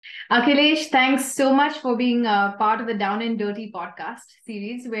Akhilesh, thanks so much for being part of the Down and Dirty podcast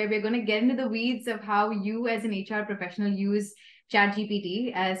series, where we're going to get into the weeds of how you, as an HR professional, use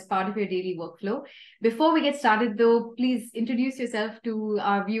ChatGPT as part of your daily workflow. Before we get started, though, please introduce yourself to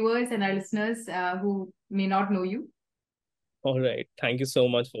our viewers and our listeners who may not know you. All right. Thank you so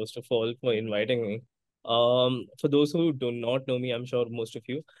much, first of all, for inviting me. For those who do not know me, I'm sure most of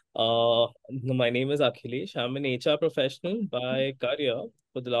you, my name is Akhilesh. I'm an HR professional by career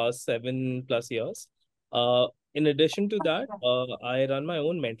for the last 7+ years. In addition to that, I run my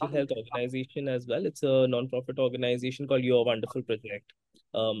own mental health organization as well. It's a non-profit organization called Your Wonderful Project.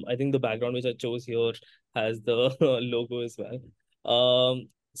 I think the background which I chose here has the logo as well.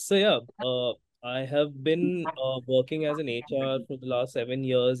 So yeah, I have been working as an HR for the last 7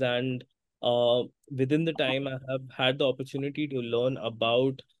 years, and within the time, I have had the opportunity to learn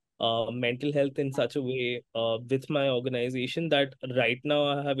about mental health in such a way with my organization that right now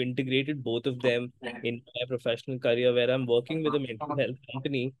I have integrated both of them in my professional career, where I'm working with a mental health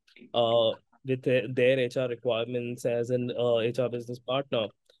company with their HR requirements as an HR business partner.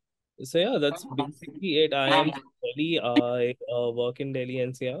 So yeah, that's basically it. I am from Delhi. I work in Delhi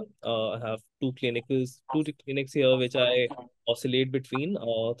NCR. I have two clinics here, which I oscillate between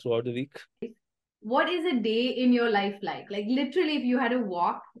throughout the week. What is a day in your life like? Like, literally, if you had to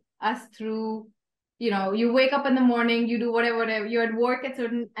walk us through, you wake up in the morning, you do whatever, you're at work at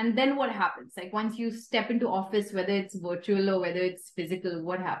certain, and then what happens? Like, once you step into office, whether it's virtual or whether it's physical,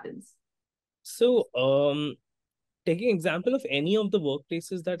 what happens? So, taking example of any of the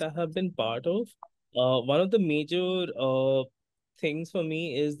workplaces that I have been part of, one of the major things for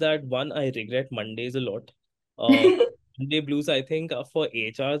me is that one, I regret Mondays a lot. Uh, Monday blues, I think, for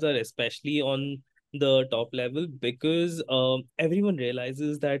HRs are especially on the top level because everyone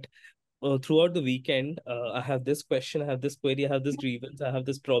realizes that throughout the weekend, I have this question, I have this query, I have this grievance, I have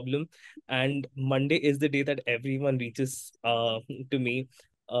this problem, and Monday is the day that everyone reaches to me.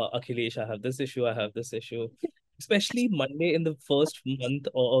 Akhilesh, I have this issue, I have this issue. Especially Monday in the first month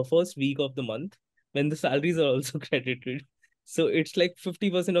or first week of the month when the salaries are also credited. So it's like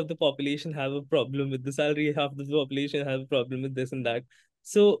 50% of the population have a problem with the salary, half the population have a problem with this and that.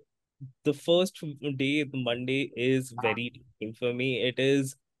 So the first day, the Monday, is very difficult for me. It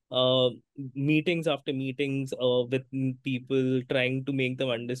is uh, meetings after meetings with people, trying to make them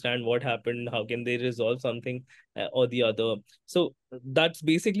understand what happened, how can they resolve something or the other. So that's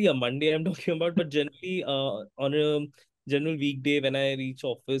basically a Monday I'm talking about. But generally, on a general weekday when I reach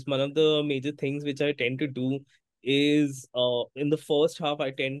office, one of the major things which I tend to do is in the first half,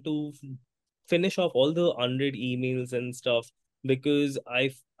 I tend to finish off all the unread emails and stuff because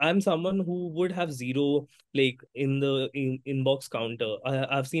I'm someone who would have zero like in the inbox counter.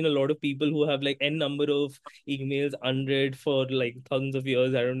 I've seen a lot of people who have like n number of emails unread for like thousands of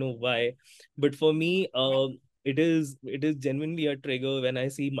years. I don't know why, but for me, it is genuinely a trigger when I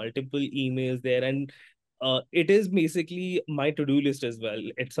see multiple emails there, and it is basically my to-do list as well.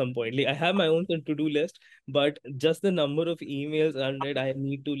 At some point, like I have my own to-do list, but just the number of emails unread, I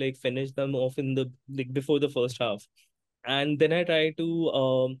need to like finish them off in the like before the first half, and then I try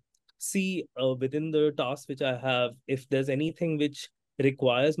to see within the tasks which I have if there's anything which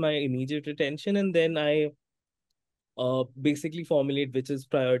requires my immediate attention, and then I basically formulate which is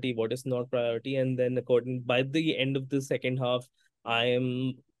priority, what is not priority, and then according by the end of the second half, I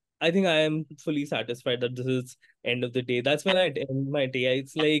am, I think I am fully satisfied that this is end of the day. That's when I end my day.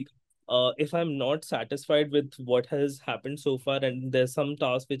 It's like if I'm not satisfied with what has happened so far, and there's some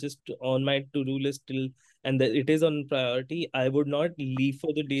task which is on my to-do list still, and that it is on priority, I would not leave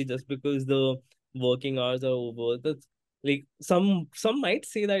for the day just because the working hours are over. That's like some might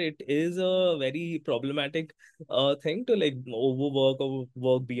say that it is a very problematic thing to like overwork or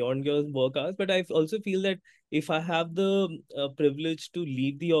work beyond your work hours. But I also feel that if I have the privilege to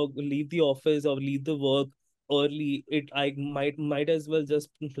leave leave the office or leave the work early, it I might as well just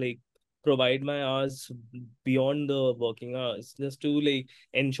like provide my hours beyond the working hours just to like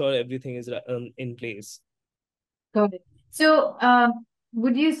ensure everything is in place. Got it. So,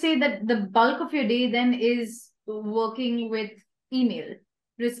 would you say that the bulk of your day then is working with email,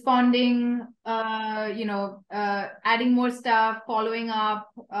 responding, adding more stuff, following up?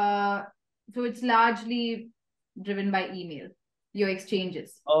 So it's largely driven by email, your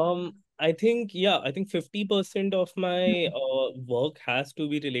exchanges. I think, yeah, I think 50% of my work has to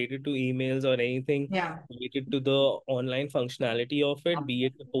be related to emails or anything Yeah. related to the online functionality of it, be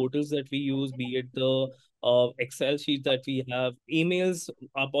it the portals that we use, be it the Excel sheets that we have. Emails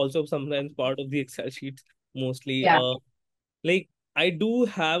are also sometimes part of the Excel sheets mostly. Yeah. Like I do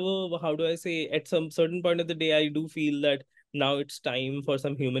have a, how do I say, at some certain point of the day, I do feel that now it's time for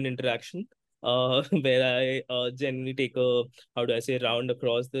some human interaction, where I generally take a, how do I say, round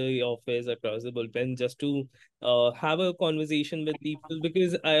across the office, across the bullpen, just to have a conversation with people,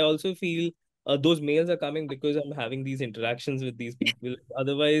 because I also feel those mails are coming because I'm having these interactions with these people.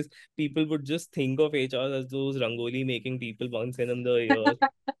 Otherwise, people would just think of HR as those rangoli making people once in the year.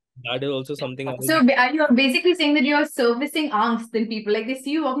 That is also something I was. So are you basically saying that you're servicing angst in people? Like they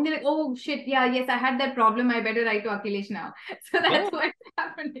see you walking, they're like, oh shit, yeah, yes, I had that problem. I better write to Akhilesh now. So Yeah, that's what's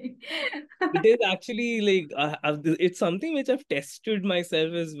happening. it is actually like it's something which I've tested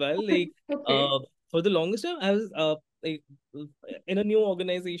myself as well. Like Okay. uh, for the longest time, I was like in a new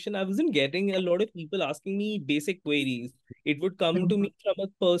organization, I wasn't getting a lot of people asking me basic queries. It would come to me from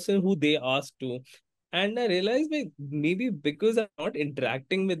a person who they asked to, and I realized, like, maybe because I'm not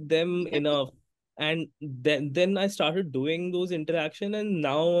interacting with them enough, and then I started doing those interaction, and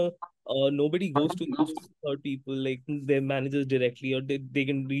now nobody goes to those third people, like their managers directly, or they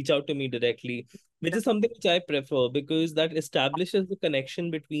can reach out to me directly, which is something which I prefer, because that establishes the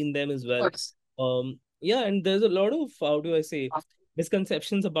connection between them as well. Yeah, and there's a lot of, how do I say,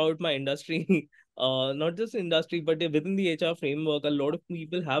 misconceptions about my industry. Not just industry, but within the HR framework, a lot of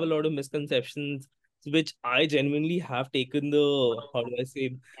people have a lot of misconceptions, which I genuinely have taken the, how do I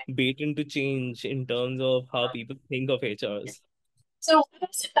say, bait into change in terms of how people think of HRs. So, what are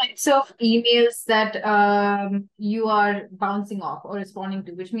the types of emails that you are bouncing off or responding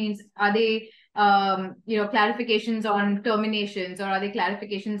to? Which means, are they, clarifications on terminations, or are they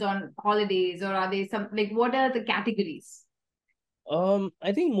clarifications on holidays, or are they some like what are the categories?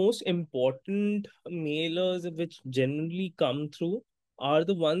 I think most important mailers which generally come through are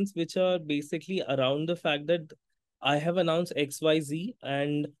the ones which are basically around the fact that I have announced XYZ,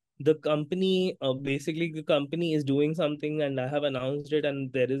 and basically the company is doing something and I have announced it,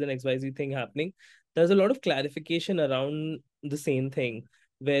 and there is an XYZ thing happening. There's a lot of clarification around the same thing,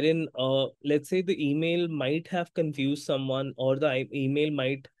 wherein let's say the email might have confused someone, or the email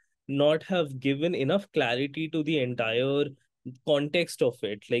might not have given enough clarity to the entire context of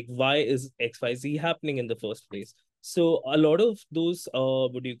it, like why is XYZ happening in the first place. So a lot of those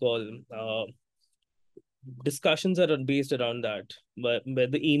what do you call discussions are based around that, but where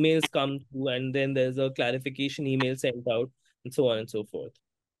the emails come through and then there's a clarification email sent out, and so on and so forth.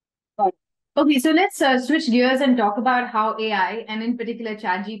 Okay, so let's switch gears and talk about how AI, and in particular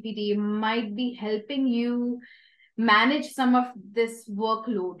ChatGPT, might be helping you manage some of this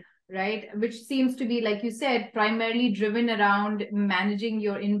workload, right? Which seems to be, like you said, primarily driven around managing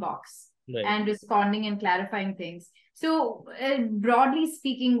your inbox Right. and responding and clarifying things. So, broadly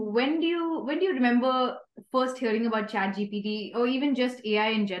speaking, when do you remember first hearing about ChatGPT or even just AI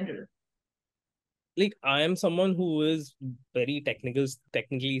in general? Like, I am someone who is very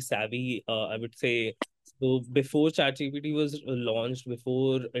technically savvy, I would say. So before ChatGPT was launched,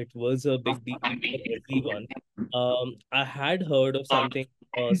 before it was a big deal for everyone, I had heard of something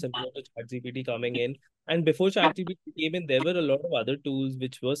similar to ChatGPT coming in. And before ChatGPT came in, there were a lot of other tools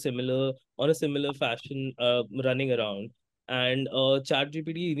which were similar, on a similar fashion, running around. And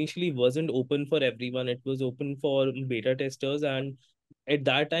ChatGPT initially wasn't open for everyone. It was open for beta testers, and at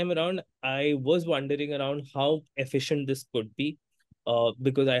that time around, I was wondering around how efficient this could be,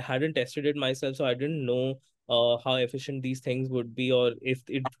 because I hadn't tested it myself, so I didn't know how efficient these things would be, or if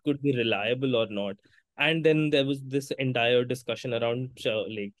it could be reliable or not. And then there was this entire discussion around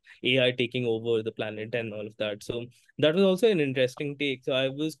like AI taking over the planet and all of that. So that was also an interesting take. So I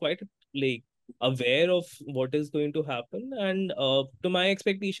was quite like aware of what is going to happen, and to my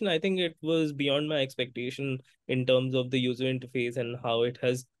expectation, I think it was beyond my expectation in terms of the user interface and how it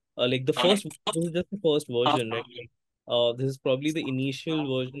has like the first this is just the first version, right? Like, this is probably the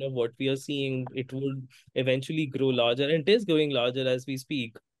initial version of what we are seeing. It would eventually grow larger, and it is growing larger as we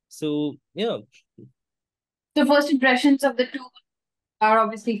speak. So yeah. So, first impressions of the two are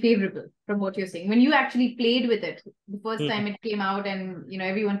obviously favorable from what you're saying. When you actually played with it the first Hmm. time it came out and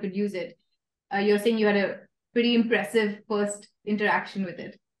everyone could use it, you're saying you had a pretty impressive first interaction with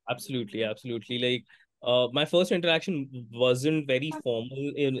it. Absolutely, absolutely. Like, my first interaction wasn't very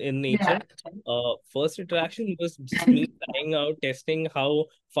formal in nature. Yeah. First interaction was just me trying out, testing how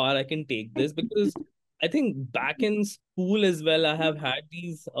far I can take this, because I think back in school as well, I have had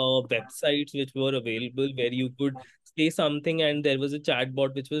these websites which were available where you could say something and there was a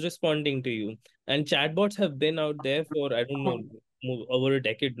chatbot which was responding to you. And chatbots have been out there for, I don't know, over a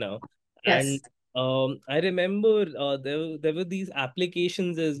decade now. And Yes. I remember there were these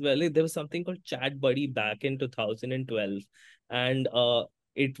applications as well. Like, there was something called Chat Buddy back in 2012, and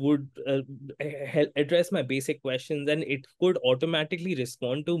it would address my basic questions, and it could automatically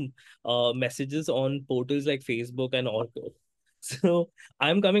respond to messages on portals like Facebook and all. So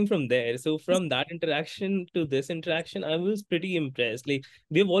I'm coming from there. So from that interaction to this interaction, I was pretty impressed. Like,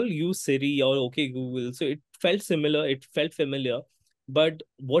 we've all used Siri or OK Google, so it felt similar, it felt familiar. But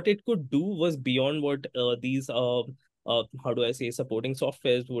what it could do was beyond what these how do I say, supporting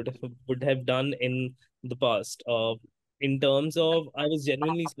softwares would have done in the past. In terms of, I was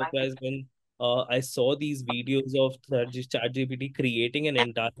genuinely surprised when I saw these videos of ChatGPT creating an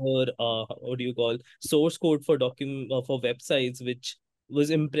entire what do you call, source code for for websites, which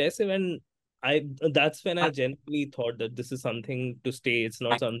was impressive. And I that's when I genuinely thought that this is something to stay. It's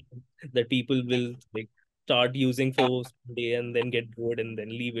not something that people will like start using for one day and then get bored and then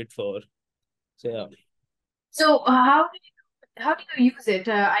leave it for. So yeah. So how do you use it?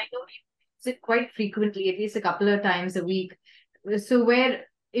 I know you use it quite frequently, at least a couple of times a week. So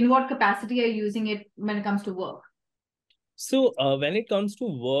in what capacity are you using it when it comes to work? So when it comes to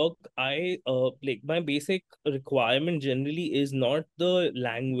work, I like, my basic requirement generally is not the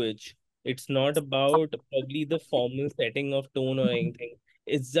language. It's not about probably the formal setting of tone or anything.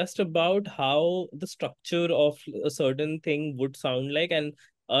 It's just about how the structure of a certain thing would sound like, and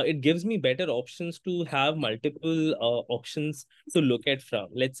it gives me better options to have multiple options to look at from.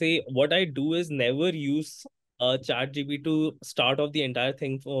 Let's say what I do is never use ChatGPT to start off the entire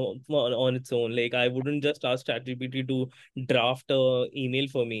thing on its own. Like, I wouldn't just ask ChatGPT to draft a email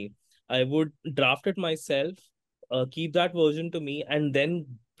for me. I would draft it myself, keep that version to me, and then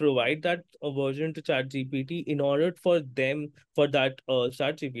provide that version to ChatGPT in order for that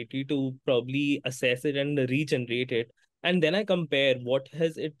ChatGPT to probably assess it and regenerate it. And then I compare what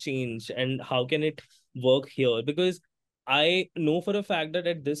has it changed and how can it work here, because I know for a fact that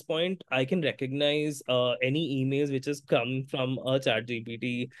at this point I can recognize any emails which has come from a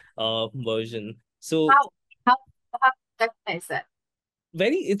ChatGPT version. So How how how recognize that?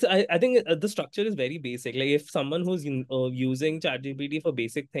 very, I think the structure is very basic. Like, if someone who's using ChatGPT for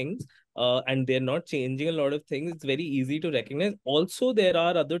basic things and they're not changing a lot of things, it's very easy to recognize. Also, there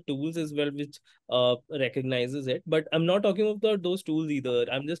are other tools as well which recognizes it, but I'm not talking about those tools either.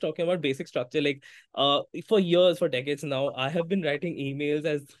 I'm just talking about basic structure. Like, for years, for decades now, I have been writing emails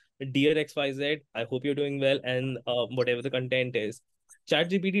as dear XYZ, I hope you're doing well, and whatever the content is.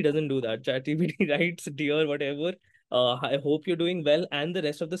 ChatGPT doesn't do that. ChatGPT writes dear whatever, I hope you're doing well, and the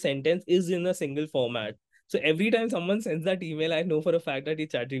rest of the sentence is in a single format. So every time someone sends that email, I know for a fact that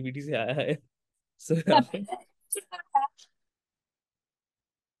it's ChatGPT se aaya hai. So yeah,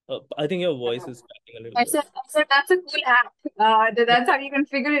 I think your voice is cracking a little bit. I said that's a cool hack. That's how you can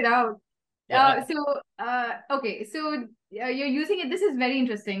figure it out. Yeah. Okay, so you're using it. This is very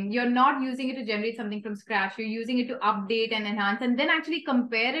interesting. You're not using it to generate something from scratch. You're using it to update and enhance, and then actually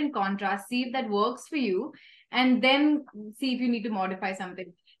compare and contrast, see if that works for you, and then see if you need to modify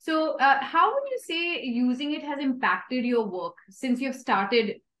something. So, how would you say using it has impacted your work since you've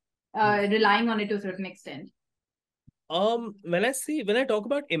started relying on it to a certain extent? When I talk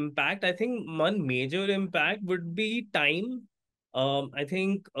about impact, I think one major impact would be time. I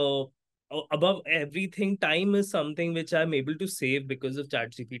think above everything, time is something which I'm able to save because of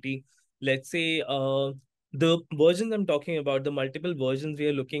ChatGPT. Let's say the versions I'm talking about, the multiple versions we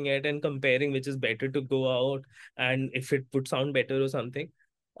are looking at and comparing which is better to go out and if it would sound better or something.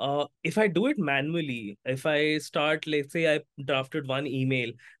 If I do it manually, if I start, let's say I drafted one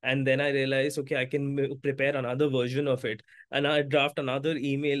email and then I realized, okay, I can prepare another version of it, and I draft another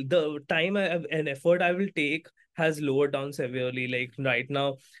email, the time and effort I will take has lowered down severely. Like right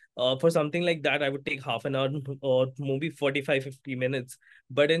now, for something like that, I would take half an hour or maybe 45-50 minutes,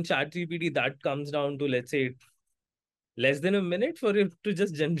 but in ChatGPT that comes down to, let's say, less than a minute for it to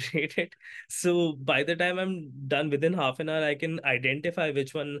just generate it. So by the time I'm done, within half an hour, I can identify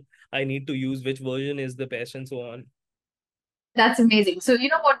which one I need to use, which version is the best, and so on. That's amazing. So, you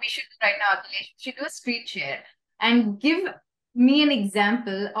know what we should do right now, Akhilesh? We should do a screen share and give me an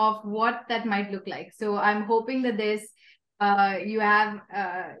example of what that might look like. So, I'm hoping that you have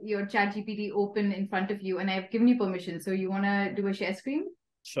your chat GPT open in front of you and I've given you permission. So, you want to do a share screen?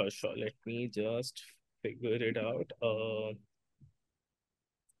 Sure, sure. Let me just figure it out.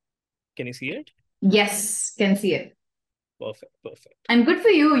 Can you see it? Yes, can see it. Perfect, perfect. And good for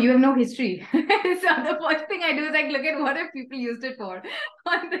you, you have no history. So, the first thing I do is like look at what have people used it for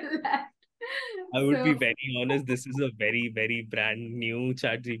on the left. I would be So, very honest, this is a very, very brand new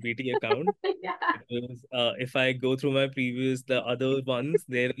ChatGPT account. yeah. Because if I go through the other ones,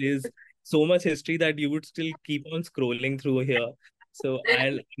 there is so much history that you would still keep on scrolling through here. So I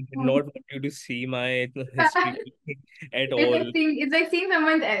did not want you to see my history at all. It's like seeing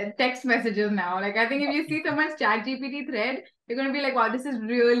someone's text messages now. Like I think if you see someone's chat GPT thread, you're gonna be like, wow, this is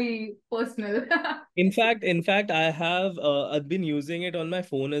really personal. In fact, I've been using it on my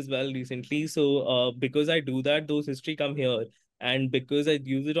phone as well recently. So because I do that, those history come here. And because I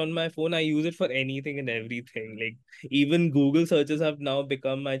use it on my phone, I use it for anything and everything. Like even Google searches have now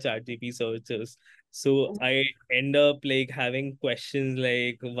become my ChatGPT searches. So I end up like having questions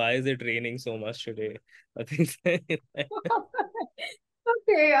like, why is it raining so much today? Or things like that.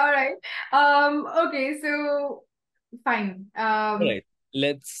 Okay, all right. Okay, so fine. All right,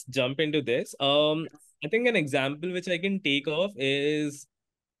 let's jump into this. I think an example which I can take off is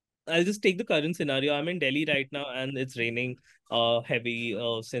I'll just take the current scenario. I'm in Delhi right now and it's raining heavy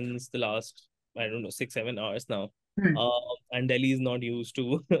since the last, I don't know, 6, 7 hours now. Hmm. Uh, and Delhi is not used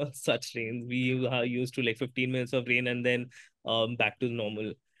to such rains. We are used to like 15 minutes of rain and then back to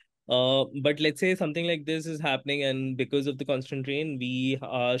normal. But let's say something like this is happening, and because of the constant rain, we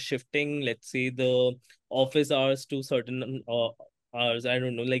are shifting, let's say, the office hours to certain hours. I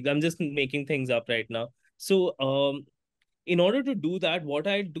don't know. Like I'm just making things up right now. So in order to do that, what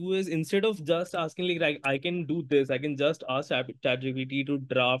I do is instead of just asking like I can do this, I can just ask ChatGPT to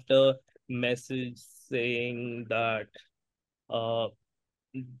draft a message saying that uh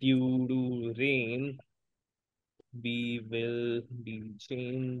due to rain, we will be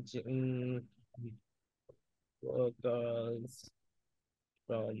changing workers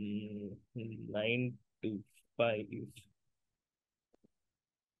from 9 to 5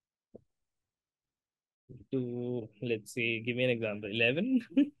 to, let's say, give me an example, 11.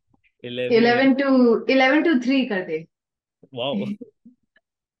 11 11 to 3 kar de. wow.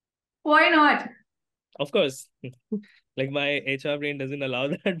 Why not? Of course. Like my HR brain doesn't allow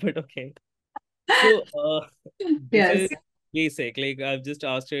that, but okay. So this Yes. is basic. Like I've just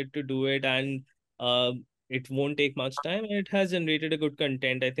asked it to do it, and it won't take much time. It has generated a good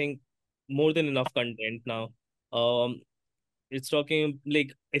content. I think more than enough content now. Um, it's talking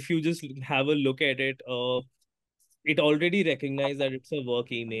like if you just have a look at it, it already recognized that it's a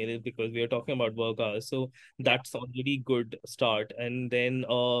work email because we are talking about work hours. So that's already good start. And then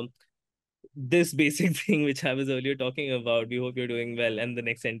this basic thing which I was earlier talking about, we hope you're doing well, and the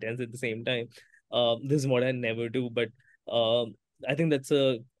next sentence at the same time. This is what I never do, but I think that's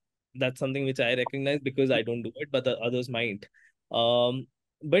something which I recognize because I don't do it, but the others might. Um,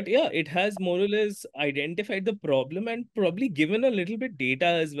 but yeah, it has more or less identified the problem and probably given a little bit data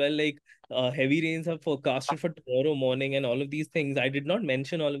as well, like heavy rains are forecasted for tomorrow morning and all of these things. I did not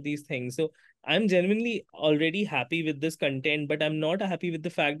mention all of these things. So I'm genuinely already happy with this content, but I'm not happy with the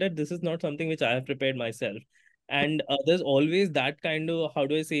fact that this is not something which I have prepared myself. And there's always that kind of, how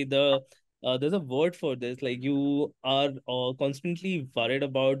do I say, there's a word for this. Like you are constantly worried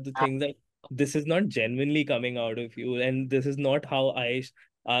about the things that this is not genuinely coming out of you, and this is not how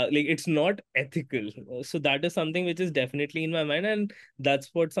like it's not ethical. So that is something which is definitely in my mind, and that's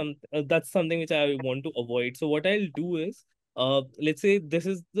something which I want to avoid. So what I'll do is let's say this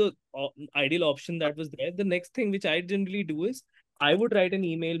is the ideal option that was there. The next thing which I generally do is I would write an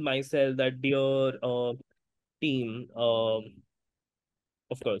email myself that dear team, of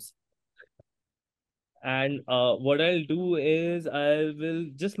course. And what I'll do is I will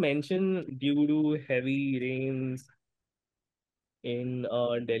just mention due to heavy rains in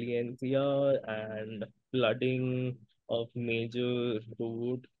Delhi NCR and flooding of major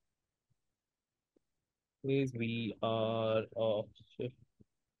roadways, we are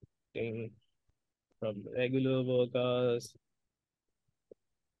shifting from regular work hours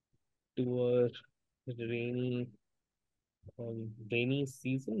to a rainy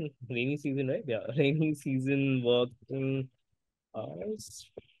season, right? Yeah, rainy season working hours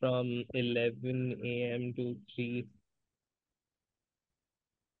from 11 a.m. to 3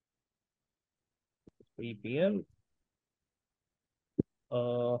 p.m.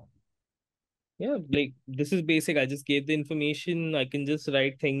 Uh, yeah, like this is basic. I just gave the information. I can just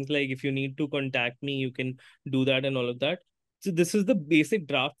write things like if you need to contact me, you can do that and all of that. So this is the basic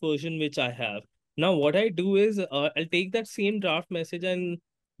draft version which I have. Now what I do is I'll take that same draft message and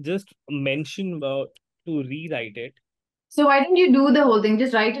just mention about to rewrite it. So why didn't you do the whole thing?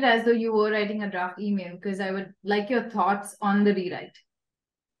 Just write it as though you were writing a draft email because I would like your thoughts on the rewrite.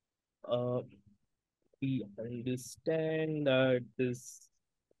 Uh, we understand that this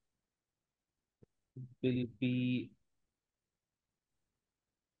will be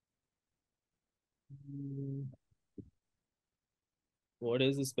mm, what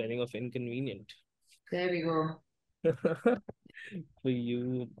is the spelling of inconvenient There we go. for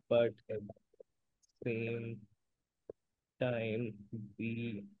you, but at the same time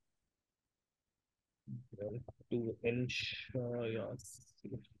we want to ensure your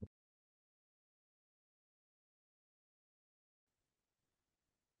safety.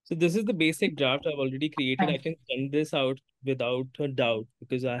 So this is the basic draft I've already created. I can send this out without a doubt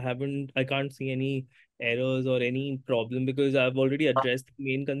because I can't see any errors or any problem because I've already addressed the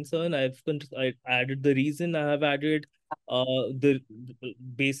main concern. I added the reason. I have added the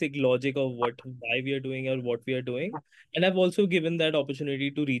basic logic of why we are doing or what we are doing, and I've also given that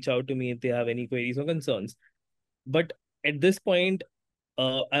opportunity to reach out to me if they have any queries or concerns. But at this point,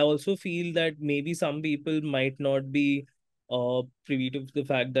 I also feel that maybe some people might not be privy to the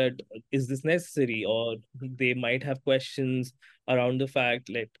fact that is this necessary, or they might have questions around the fact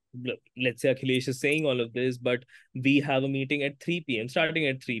like let's say Akhilesh is saying all of this, but we have a meeting at 3 p.m. starting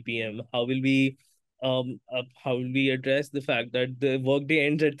at 3 p.m. How will we address the fact that the workday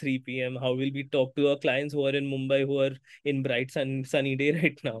ends at 3 p.m.? How will we talk to our clients who are in Mumbai who are in bright sunny day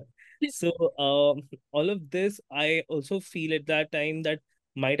right now? So all of this, I also feel at that time that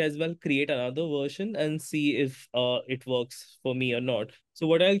might as well create another version and see if it works for me or not. So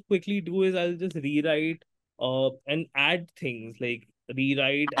what I'll quickly do is I'll just rewrite and add things like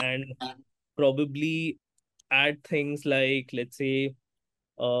rewrite and probably add things like let's say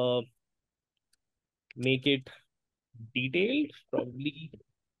uh make it detailed probably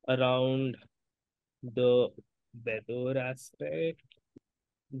around the weather aspect.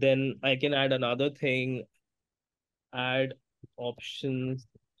 Then I can add another thing, add options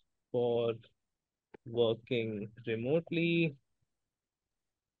for working remotely,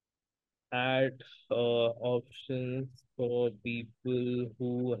 add options for people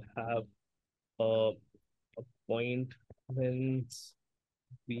who have uh, appointments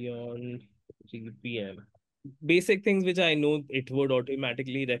beyond 3 p.m. Basic things which I know it would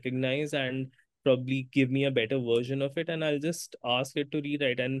automatically recognize and probably give me a better version of it, and I'll just ask it to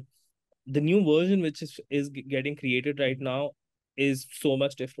rewrite. And the new version which is getting created right now is so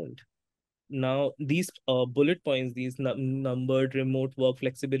much different. Now, these bullet points, these numbered remote work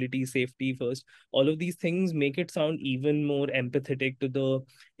flexibility, safety first, all of these things make it sound even more empathetic to the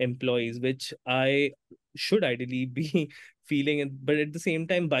employees, which I should ideally be feeling. But at the same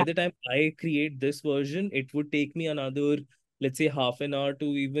time, by the time I create this version, it would take me another, let's say, half an hour to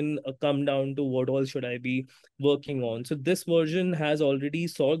even come down to what all should I be working on. So this version has already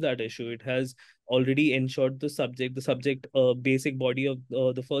solved that issue. It has already ensured the subject basic body of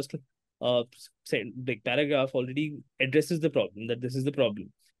the first say like paragraph already addresses the problem that this is the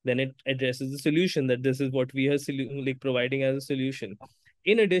problem. Then it addresses the solution that this is what we are like providing as a solution.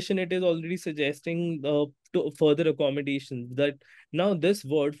 In addition, it is already suggesting to further accommodations that now this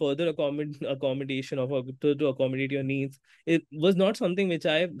word further accommodation of to accommodate your needs, it was not something which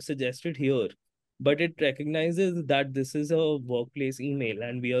I suggested here, but it recognizes that this is a workplace email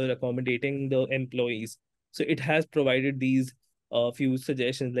and we are accommodating the employees. So it has provided these a few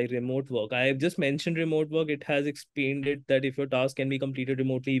suggestions like remote work. I have just mentioned remote work. It has explained it that if your task can be completed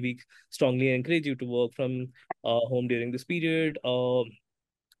remotely, we strongly encourage you to work from home during this period.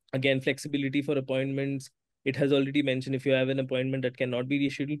 Again, flexibility for appointments. It has already mentioned if you have an appointment that cannot be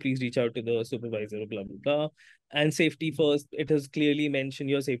rescheduled, please reach out to the supervisor, blah, blah, blah. And safety first, it has clearly mentioned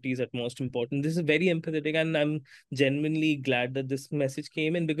your safety is at most important. This is very empathetic, and I'm genuinely glad that this message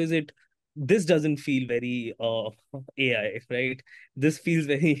came in because this doesn't feel very AI, right? This feels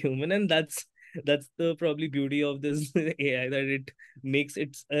very human, and that's the probably beauty of this AI that it makes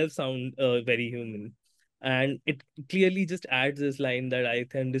itself sound very human. And it clearly just adds this line that I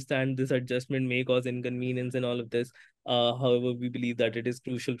understand this adjustment may cause inconvenience and all of this. However, we believe that it is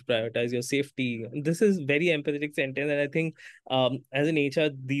crucial to prioritize your safety. This is very empathetic sentence, and I think as an HR,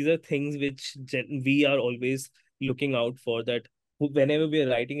 these are things which we are always looking out for. That whenever we are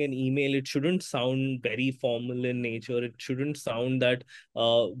writing an email, it shouldn't sound very formal in nature. It shouldn't sound that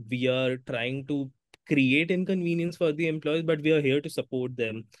we are trying to create inconvenience for the employees, but we are here to support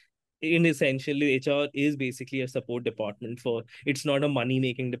them. In essentially, HR is basically a support department for, it's not a money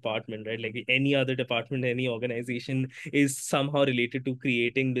making department, right? Like any other department, any organization is somehow related to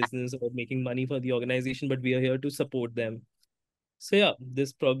creating business or making money for the organization, but we are here to support them. So yeah,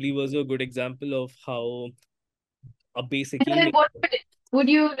 this probably was a good example of how a basic And then email. would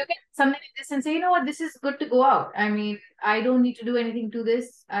you look at something like this and say, you know what, this is good to go out? I mean, I don't need to do anything to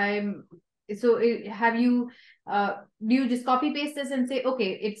this. Have you, do you just copy paste this and say,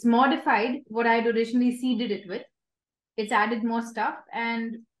 okay, it's modified what I had originally seeded it with, it's added more stuff,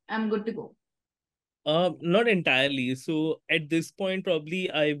 and I'm good to go? Not entirely. So at this point, probably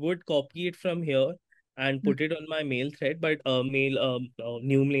I would copy it from here and Hmm. put it on my mail thread, but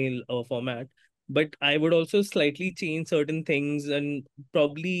new mail format. but I would also slightly change certain things and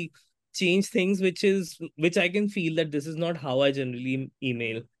probably change things which I can feel that this is not how I generally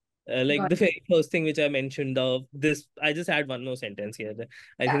email. Like Got the very first thing which I mentioned, this I just add one more sentence here.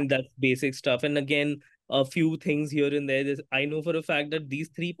 I that. think that's basic stuff. And again, a few things here and there. I know for a fact that these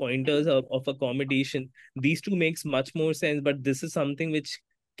three pointers of accommodation, these two makes much more sense, but this is something which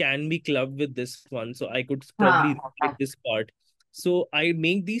can be clubbed with this one. So I could probably Huh. take this part. So I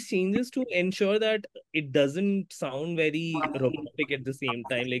make these changes to ensure that it doesn't sound very robotic at the same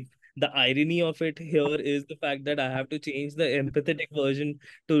time. Like the irony of it here is the fact that I have to change the empathetic version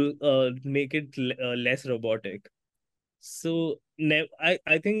to make it less robotic. So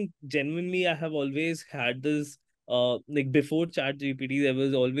I think genuinely I have always had this like before Chat GPT there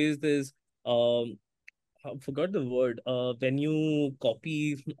was always this I forgot the word when you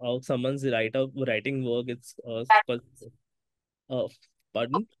copy someone's writing work, it's called uh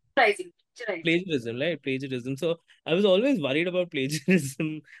pardon, Rising. Right. plagiarism, right? Plagiarism. So I was always worried about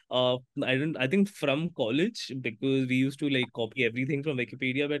plagiarism. I think from college, because we used to like copy everything from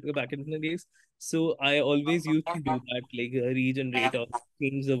Wikipedia back in the days. So I always used to do that, like regenerate or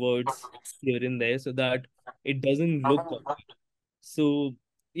change the words here and there so that it doesn't look copied. So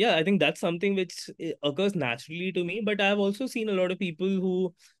yeah, I think that's something which occurs naturally to me. But I've also seen a lot of people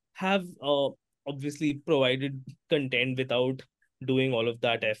who have obviously provided content without doing all of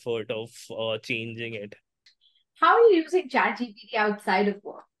that effort of changing it. How are you using ChatGPT outside of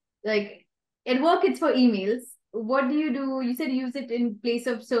work? Like at work, it's for emails. What do you do? You said you use it in place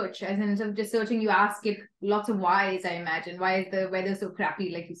of search, as in instead of just searching, you ask it lots of whys, I imagine. Why is the weather so crappy,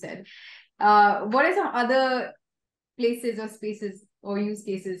 like you said? What are some other places or spaces or use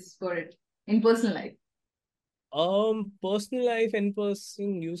cases for it in personal life? Personal life,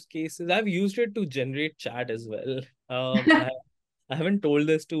 in-person use cases. I've used it to generate chat as well. I haven't told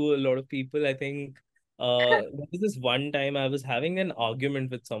this to a lot of people. I think there was this one time I was having an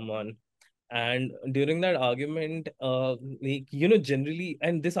argument with someone, and during that argument, like generally,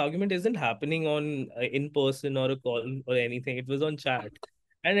 and this argument isn't happening on in person or a call or anything. It was on chat,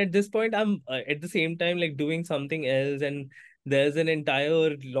 and at this point, I'm at the same time like doing something else, and there's an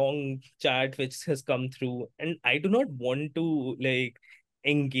entire long chat which has come through, and I do not want to like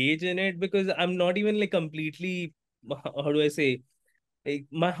engage in it because I'm not even like completely, how do I say, like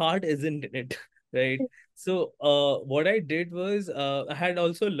my heart isn't in it, right? So what I did was I had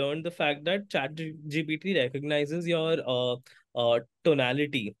also learned the fact that chat gpt recognizes your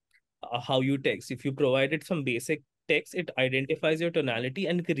tonality, how you text. If you provided some basic text, it identifies your tonality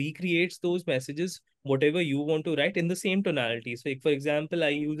and recreates those messages whatever you want to write in the same tonality. So like, for example, I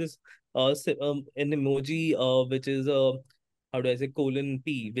use this an emoji which is a, how do I say, colon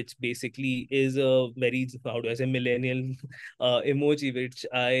P, which basically is a very, how do I say, millennial emoji, which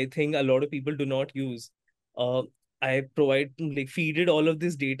I think a lot of people do not use. Uh, I provide like feeded all of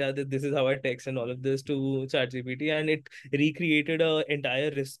this data that this is how I text and all of this to ChatGPT, and it recreated a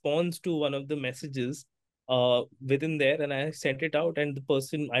entire response to one of the messages within there, and I sent it out, and the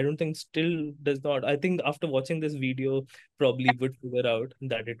person I don't think still does not. I think after watching this video, probably would figure out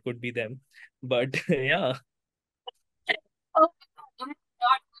that it could be them. But yeah. Oh,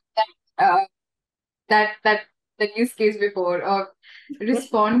 I have not that that use case before of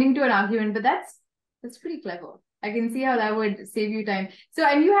responding to an argument, but that's pretty clever. I can see how that would save you time. So,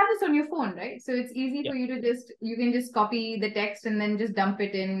 and you have this on your phone, right? So it's easy Yeah. for you to just you can just copy the text and then just dump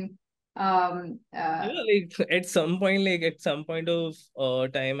it in. Um, uh, Yeah, like at some point of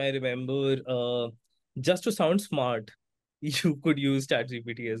time, I remember just to sound smart, you could use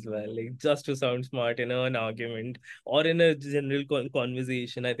ChatGPT as well. Like just to sound smart in an argument or in a general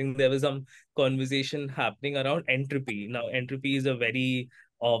conversation. I think there was some conversation happening around entropy. Now, entropy is a very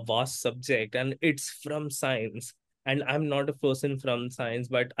vast subject, and it's from science. And I'm not a person from science,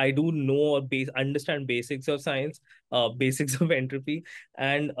 but I do know or understand basics of science, basics of entropy,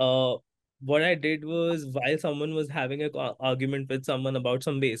 and what I did was while someone was having a argument with someone about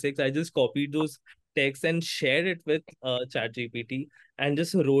some basics, I just copied those texts and shared it with ChatGPT and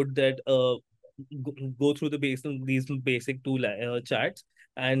just wrote that go through the these basic two chats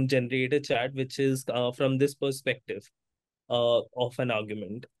and generate a chat which is from this perspective of an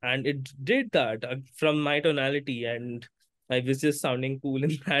argument, and it did that from my tonality, and I was just sounding cool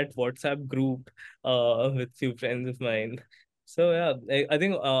in that WhatsApp group with few friends of mine. So yeah, I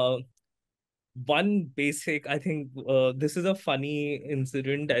think one basic, I think this is a funny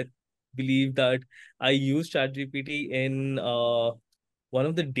incident. I believe that I used ChatGPT in one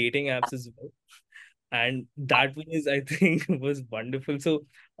of the dating apps as well. And that was, I think, was wonderful. So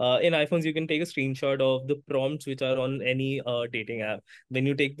in iPhones you can take a screenshot of the prompts which are on any dating app. When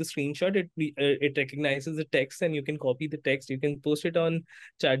you take the screenshot, it recognizes the text, and you can copy the text, you can post it on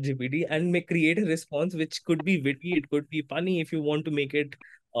ChatGPT and make create a response which could be witty, it could be funny, if you want to make it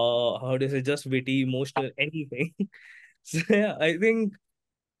how to say, just witty, emotional, anything. So yeah, I think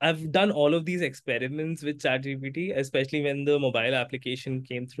I've done all of these experiments with ChatGPT, especially when the mobile application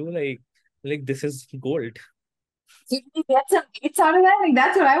came through. Like this is gold. Did we get some dates out of that? Like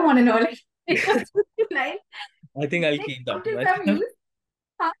that's what I want to know. Like, like, I think did I'll they keep come that to to some myself. use?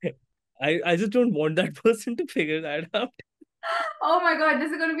 Huh? I just don't want that person to figure that out. Oh my God,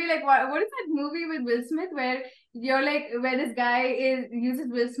 this is gonna be like what is that movie with Will Smith where you're like where this guy is uses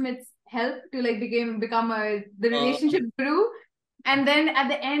Will Smith's help to like become the Uh, relationship guru, and then at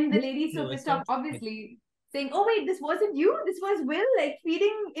the end the no, lady's so no, it's pissed not. off, obviously saying, "Oh wait, this wasn't you. This was Will, like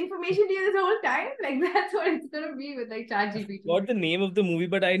feeding information to you this whole time." Like that's what it's gonna be with like I ChatGPT. forgot the name of the movie,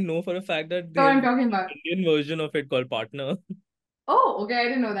 but I know for a fact that So what there's I'm an talking about. Indian version of it called Partner. Oh, okay, I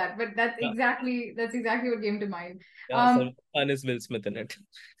didn't know that, but Yeah, that's exactly what came to mind. yeah. Um, Some fun is Will Smith in it.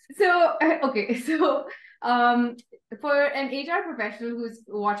 So, okay, so um, for an HR professional who's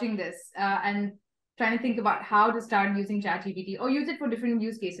watching this and trying to think about how to start using ChatGPT or use it for different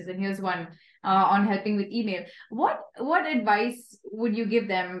use cases, and here's one on helping with email. What advice would you give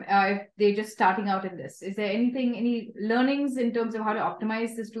them if they're just starting out in this? Is there any learnings in terms of how to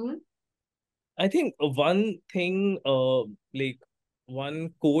optimize this tool? I think one thing, like one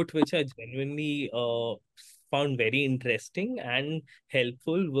quote which I genuinely found very interesting and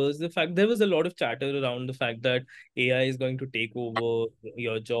helpful was the fact there was a lot of chatter around the fact that AI is going to take over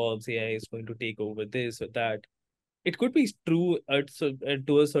your jobs, AI is going to take over this or that. It could be true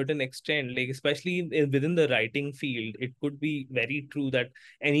to a certain extent, like especially within the writing field. It could be very true that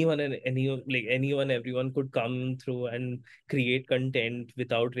anyone, everyone could come through and create content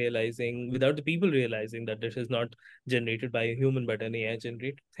without the people realizing that this is not generated by a human but an AI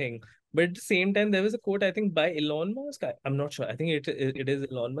generated thing. But at the same time, there was a quote, I think, by Elon Musk. I'm not sure. I think it is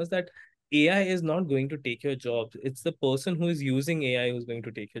Elon Musk, that AI is not going to take your jobs. It's the person who is using AI who's going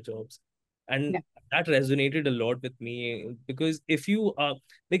to take your jobs. Yeah. And that resonated a lot with me, because if you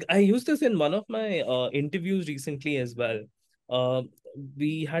like, I used this in one of my interviews recently as well. uh,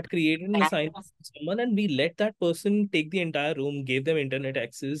 we had created an assignment to someone, and we let that person take the entire room, gave them internet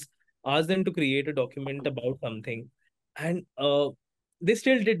access, asked them to create a document about something, and they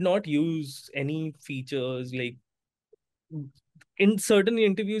still did not use any features. Like, in certain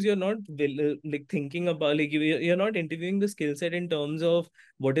interviews, you're not like thinking about, like, you're not interviewing the skill set in terms of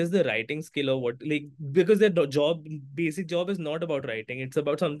what is the writing skill or what, like, because their job, basic job is not about writing, it's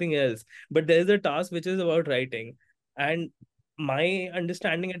about something else. But there's a task which is about writing. And my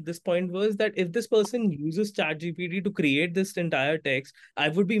understanding at this point was that if this person uses ChatGPT to create this entire text, I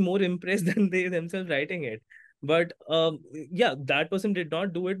would be more impressed than they themselves writing it. But yeah, that person did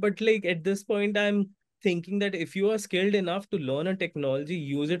not do it. But like, at this point, I'm thinking that if you are skilled enough to learn a technology,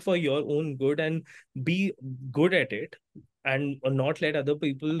 use it for your own good and be good at it, and not let other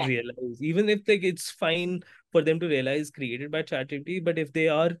people realize, even if like it's fine for them to realize created by ChatGPT, but if they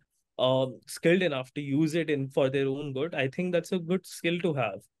are skilled enough to use it in for their own good, I think that's a good skill to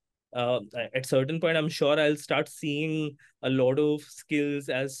have. At certain point, I'm sure I'll start seeing a lot of skills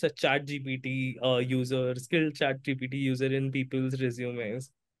as a ChatGPT skilled ChatGPT user in people's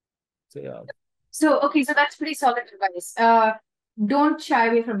resumes. So yeah. So, okay, so that's pretty solid advice. Don't shy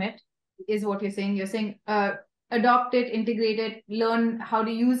away from it, is what you're saying. You're saying adopt it, integrate it, learn how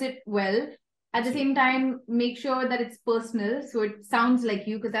to use it well. At the same time, make sure that it's personal, so it sounds like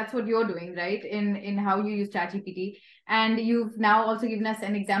you, because that's what you're doing, right? In how you use ChatGPT, and you've now also given us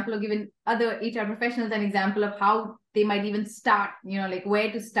an example, or given other HR professionals an example of how they might even start. You know, like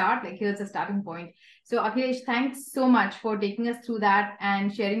where to start. Like here's a starting point. So, Akhilesh, thanks so much for taking us through that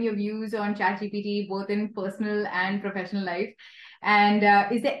and sharing your views on ChatGPT, both in personal and professional life. And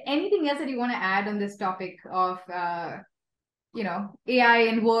is there anything else that you want to add on this topic of, AI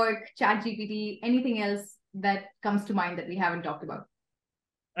and work, ChatGPT, anything else that comes to mind that we haven't talked about?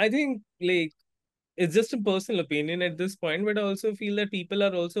 I think, like, it's just a personal opinion at this point, but I also feel that people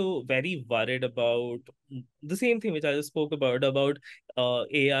are also very worried about the same thing which I just spoke about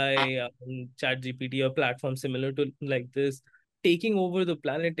AI, Chat GPT, or platforms similar to like this taking over the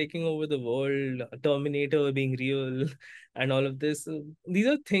planet, taking over the world, Terminator being real, and all of this. These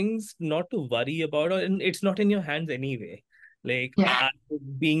are things not to worry about, and it's not in your hands anyway. Like, Yeah.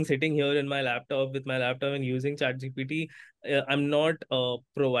 being sitting here in my laptop with my laptop and using ChatGPT, I'm not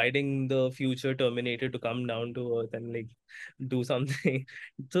providing the future Terminator to come down to Earth and like do something.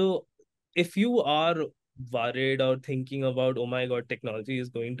 So if you are worried or thinking about, oh my God, technology is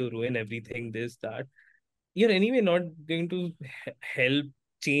going to ruin everything, this, that, you're anyway not going to help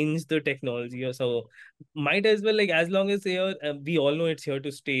change the technology or so. Might as well, like, as long as here, we all know it's here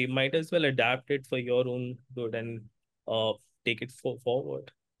to stay, might as well adapt it for your own good and take it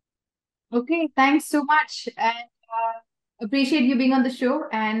forward. Okay, thanks so much. And appreciate you being on the show.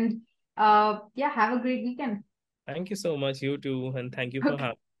 And yeah, have a great weekend. Thank you so much, you too, and thank you for Okay.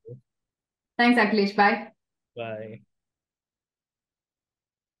 having me. Thanks, Akhilesh. Bye. Bye.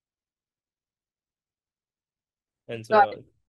 And so Got on.